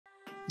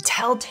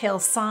Telltale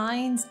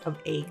signs of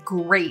a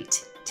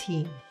great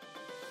team.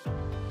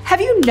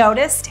 Have you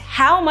noticed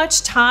how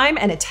much time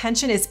and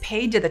attention is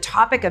paid to the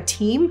topic of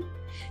team?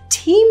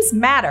 Teams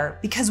matter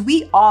because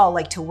we all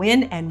like to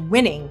win, and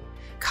winning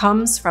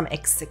comes from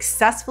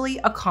successfully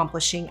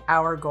accomplishing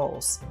our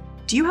goals.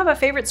 Do you have a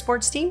favorite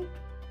sports team?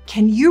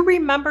 Can you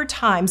remember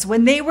times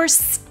when they were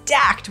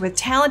stacked with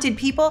talented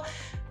people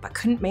but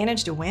couldn't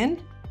manage to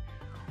win?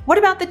 What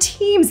about the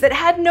teams that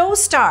had no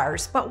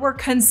stars but were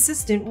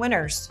consistent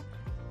winners?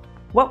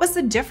 What was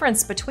the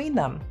difference between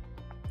them?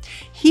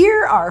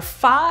 Here are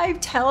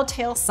 5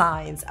 telltale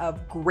signs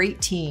of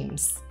great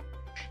teams.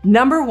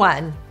 Number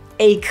 1,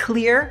 a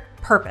clear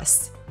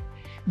purpose.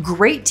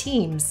 Great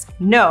teams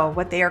know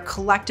what they are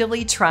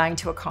collectively trying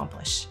to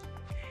accomplish.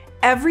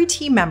 Every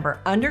team member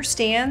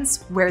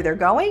understands where they're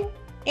going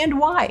and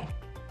why.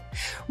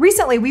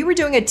 Recently, we were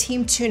doing a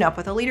team tune-up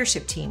with a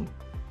leadership team.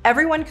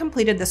 Everyone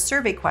completed the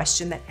survey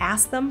question that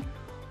asked them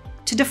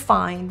to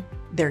define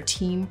their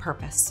team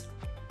purpose.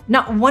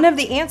 Not one of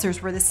the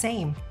answers were the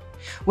same.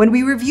 When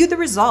we reviewed the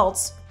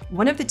results,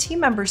 one of the team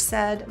members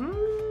said,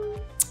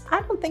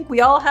 I don't think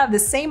we all have the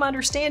same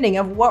understanding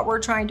of what we're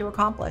trying to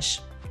accomplish.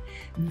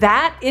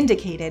 That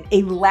indicated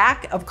a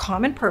lack of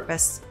common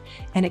purpose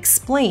and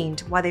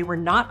explained why they were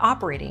not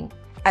operating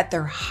at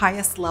their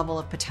highest level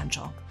of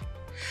potential.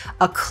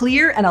 A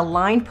clear and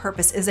aligned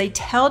purpose is a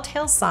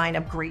telltale sign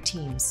of great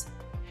teams.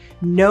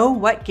 Know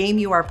what game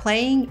you are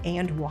playing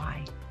and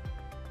why.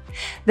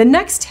 The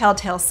next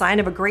telltale sign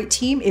of a great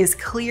team is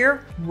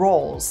clear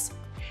roles.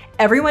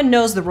 Everyone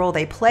knows the role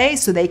they play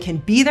so they can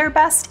be their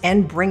best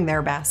and bring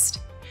their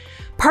best.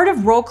 Part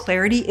of role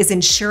clarity is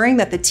ensuring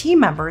that the team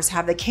members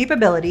have the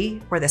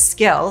capability or the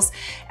skills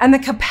and the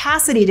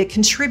capacity to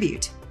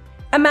contribute.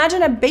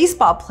 Imagine a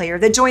baseball player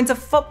that joins a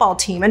football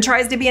team and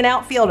tries to be an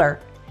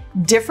outfielder.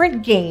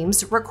 Different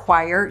games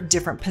require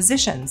different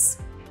positions.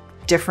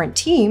 Different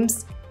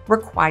teams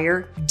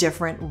require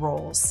different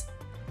roles.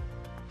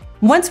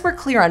 Once we're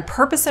clear on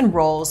purpose and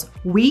roles,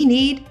 we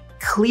need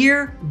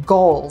clear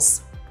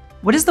goals.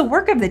 What is the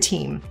work of the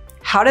team?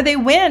 How do they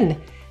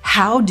win?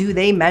 How do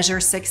they measure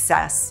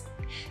success?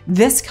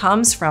 This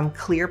comes from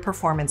clear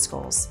performance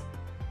goals.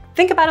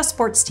 Think about a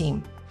sports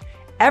team.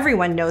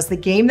 Everyone knows the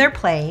game they're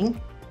playing.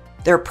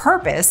 Their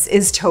purpose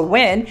is to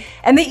win,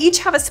 and they each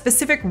have a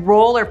specific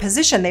role or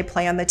position they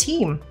play on the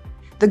team.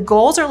 The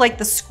goals are like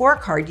the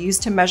scorecard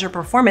used to measure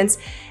performance,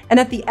 and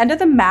at the end of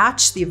the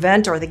match, the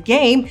event, or the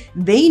game,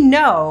 they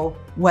know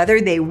whether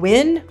they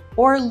win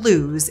or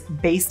lose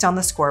based on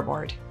the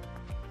scoreboard.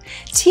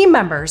 Team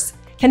members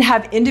can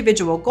have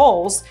individual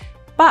goals,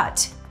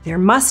 but there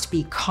must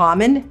be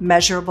common,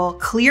 measurable,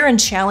 clear, and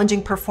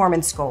challenging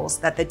performance goals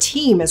that the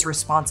team is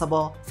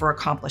responsible for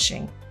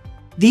accomplishing.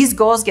 These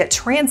goals get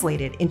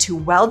translated into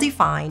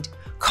well-defined,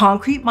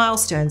 concrete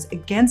milestones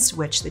against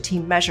which the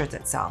team measures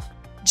itself,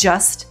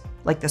 just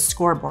like the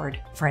scoreboard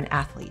for an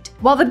athlete.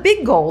 While the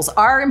big goals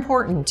are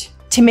important,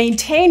 to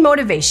maintain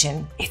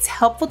motivation, it's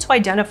helpful to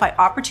identify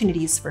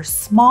opportunities for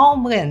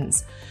small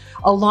wins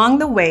along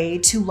the way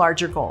to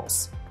larger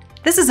goals.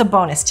 This is a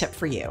bonus tip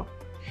for you.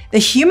 The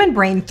human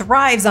brain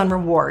thrives on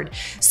reward,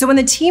 so when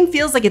the team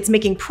feels like it's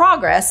making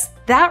progress,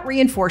 that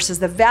reinforces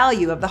the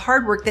value of the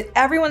hard work that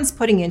everyone's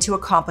putting into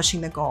accomplishing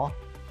the goal.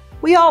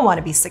 We all want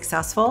to be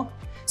successful,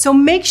 so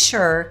make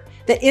sure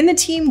that in the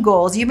team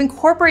goals, you've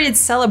incorporated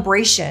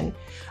celebration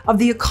of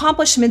the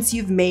accomplishments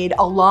you've made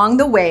along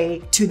the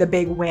way to the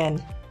big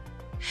win.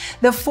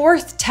 The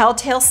 4th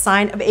telltale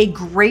sign of a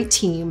great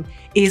team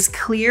is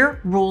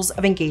clear rules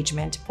of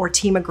engagement or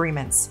team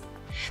agreements.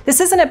 This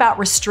isn't about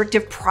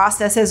restrictive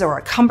processes or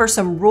a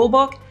cumbersome rule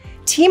book.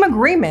 Team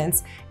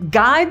agreements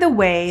guide the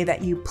way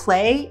that you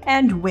play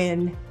and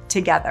win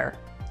together.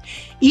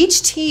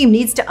 Each team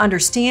needs to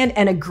understand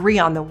and agree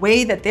on the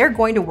way that they're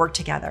going to work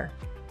together.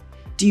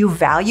 Do you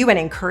value and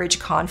encourage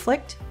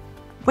conflict?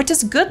 What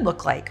does good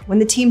look like when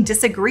the team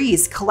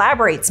disagrees,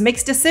 collaborates,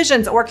 makes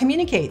decisions, or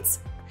communicates?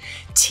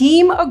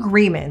 Team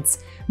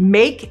agreements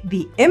make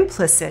the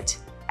implicit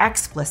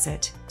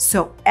explicit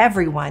so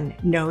everyone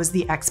knows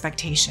the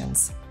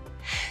expectations.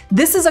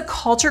 This is a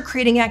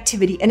culture-creating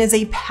activity and is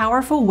a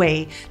powerful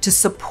way to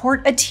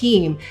support a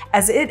team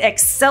as it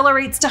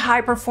accelerates to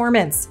high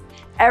performance.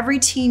 Every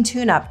team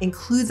tune-up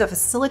includes a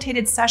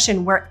facilitated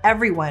session where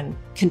everyone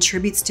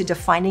contributes to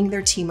defining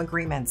their team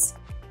agreements.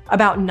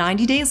 About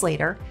 90 days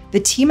later, the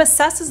team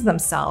assesses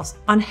themselves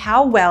on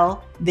how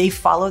well they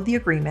followed the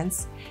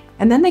agreements,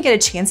 and then they get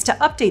a chance to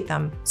update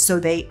them so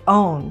they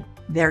own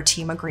their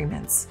team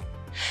agreements.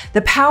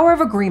 The power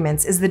of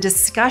agreements is the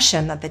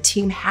discussion that the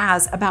team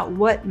has about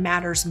what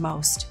matters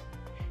most.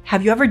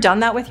 Have you ever done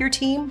that with your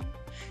team?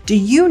 Do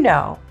you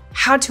know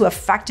how to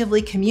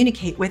effectively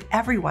communicate with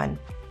everyone?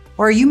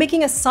 Or are you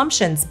making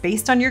assumptions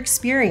based on your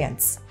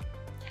experience?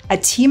 A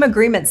team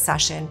agreement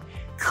session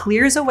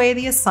clears away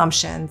the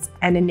assumptions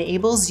and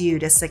enables you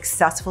to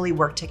successfully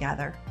work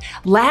together.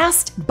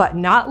 Last but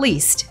not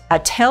least, a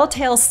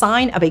telltale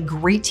sign of a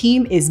great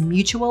team is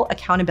mutual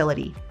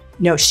accountability.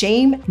 No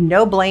shame,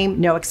 no blame,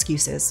 no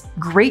excuses.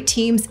 Great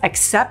teams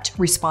accept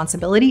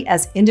responsibility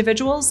as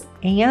individuals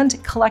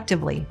and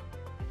collectively.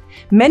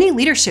 Many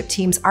leadership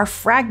teams are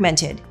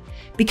fragmented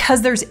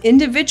because there's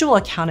individual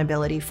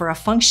accountability for a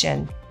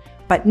function,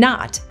 but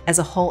not as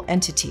a whole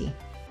entity.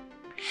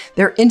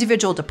 Their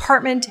individual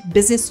department,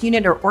 business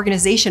unit, or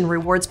organization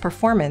rewards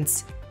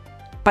performance,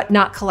 but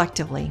not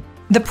collectively.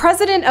 The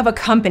president of a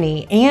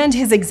company and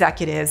his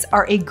executives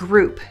are a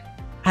group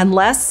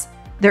unless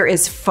there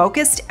is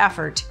focused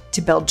effort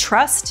to build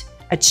trust,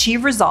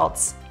 achieve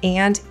results,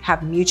 and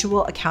have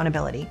mutual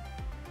accountability.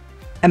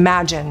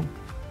 Imagine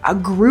a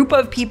group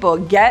of people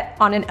get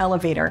on an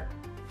elevator.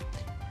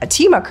 A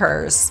team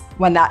occurs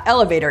when that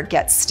elevator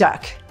gets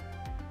stuck.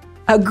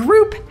 A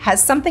group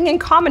has something in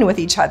common with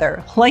each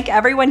other, like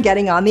everyone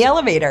getting on the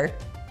elevator.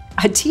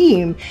 A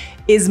team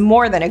is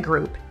more than a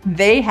group.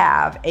 They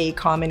have a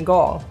common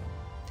goal.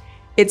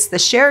 It's the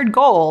shared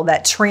goal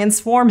that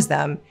transforms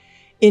them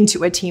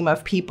into a team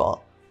of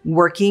people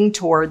working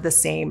toward the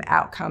same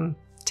outcome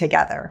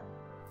together.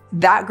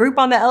 That group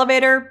on the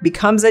elevator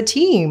becomes a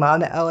team on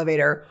the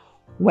elevator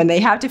when they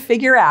have to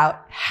figure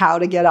out how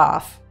to get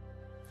off.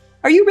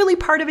 Are you really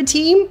part of a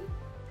team?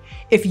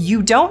 If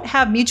you don't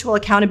have mutual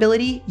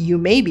accountability, you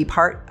may be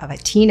part of a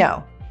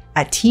TINO,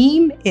 a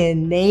team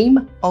in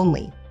name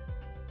only.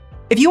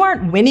 If you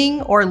aren't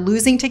winning or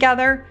losing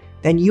together,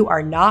 then you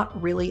are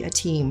not really a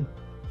team.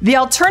 The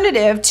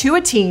alternative to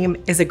a team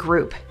is a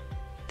group.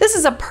 This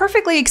is a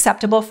perfectly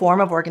acceptable form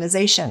of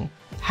organization.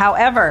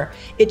 However,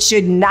 it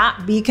should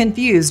not be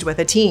confused with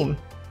a team.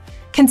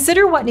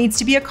 Consider what needs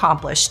to be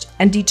accomplished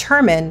and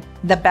determine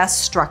the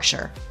best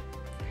structure.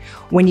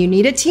 When you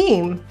need a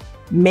team,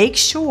 make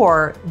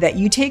sure that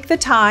you take the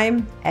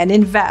time and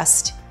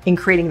invest in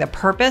creating the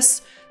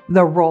purpose,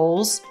 the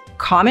roles,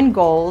 common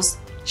goals,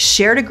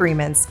 shared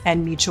agreements,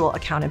 and mutual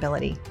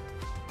accountability.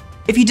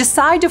 If you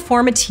decide to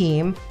form a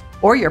team,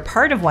 or you're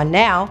part of one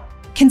now,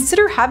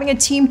 consider having a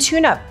team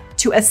tune-up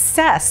to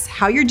assess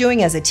how you're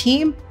doing as a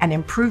team and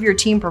improve your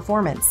team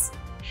performance.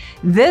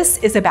 This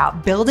is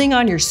about building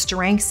on your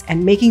strengths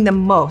and making the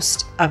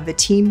most of the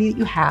team that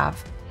you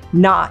have,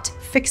 not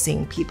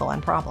fixing people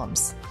and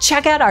problems.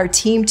 Check out our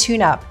team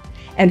tune-up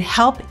and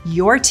help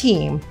your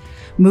team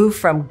move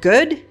from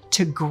good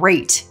to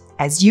great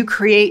as you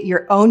create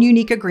your own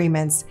unique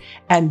agreements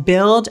and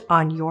build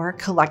on your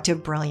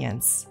collective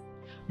brilliance.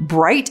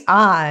 Bright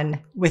on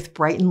with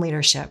Brighton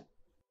Leadership.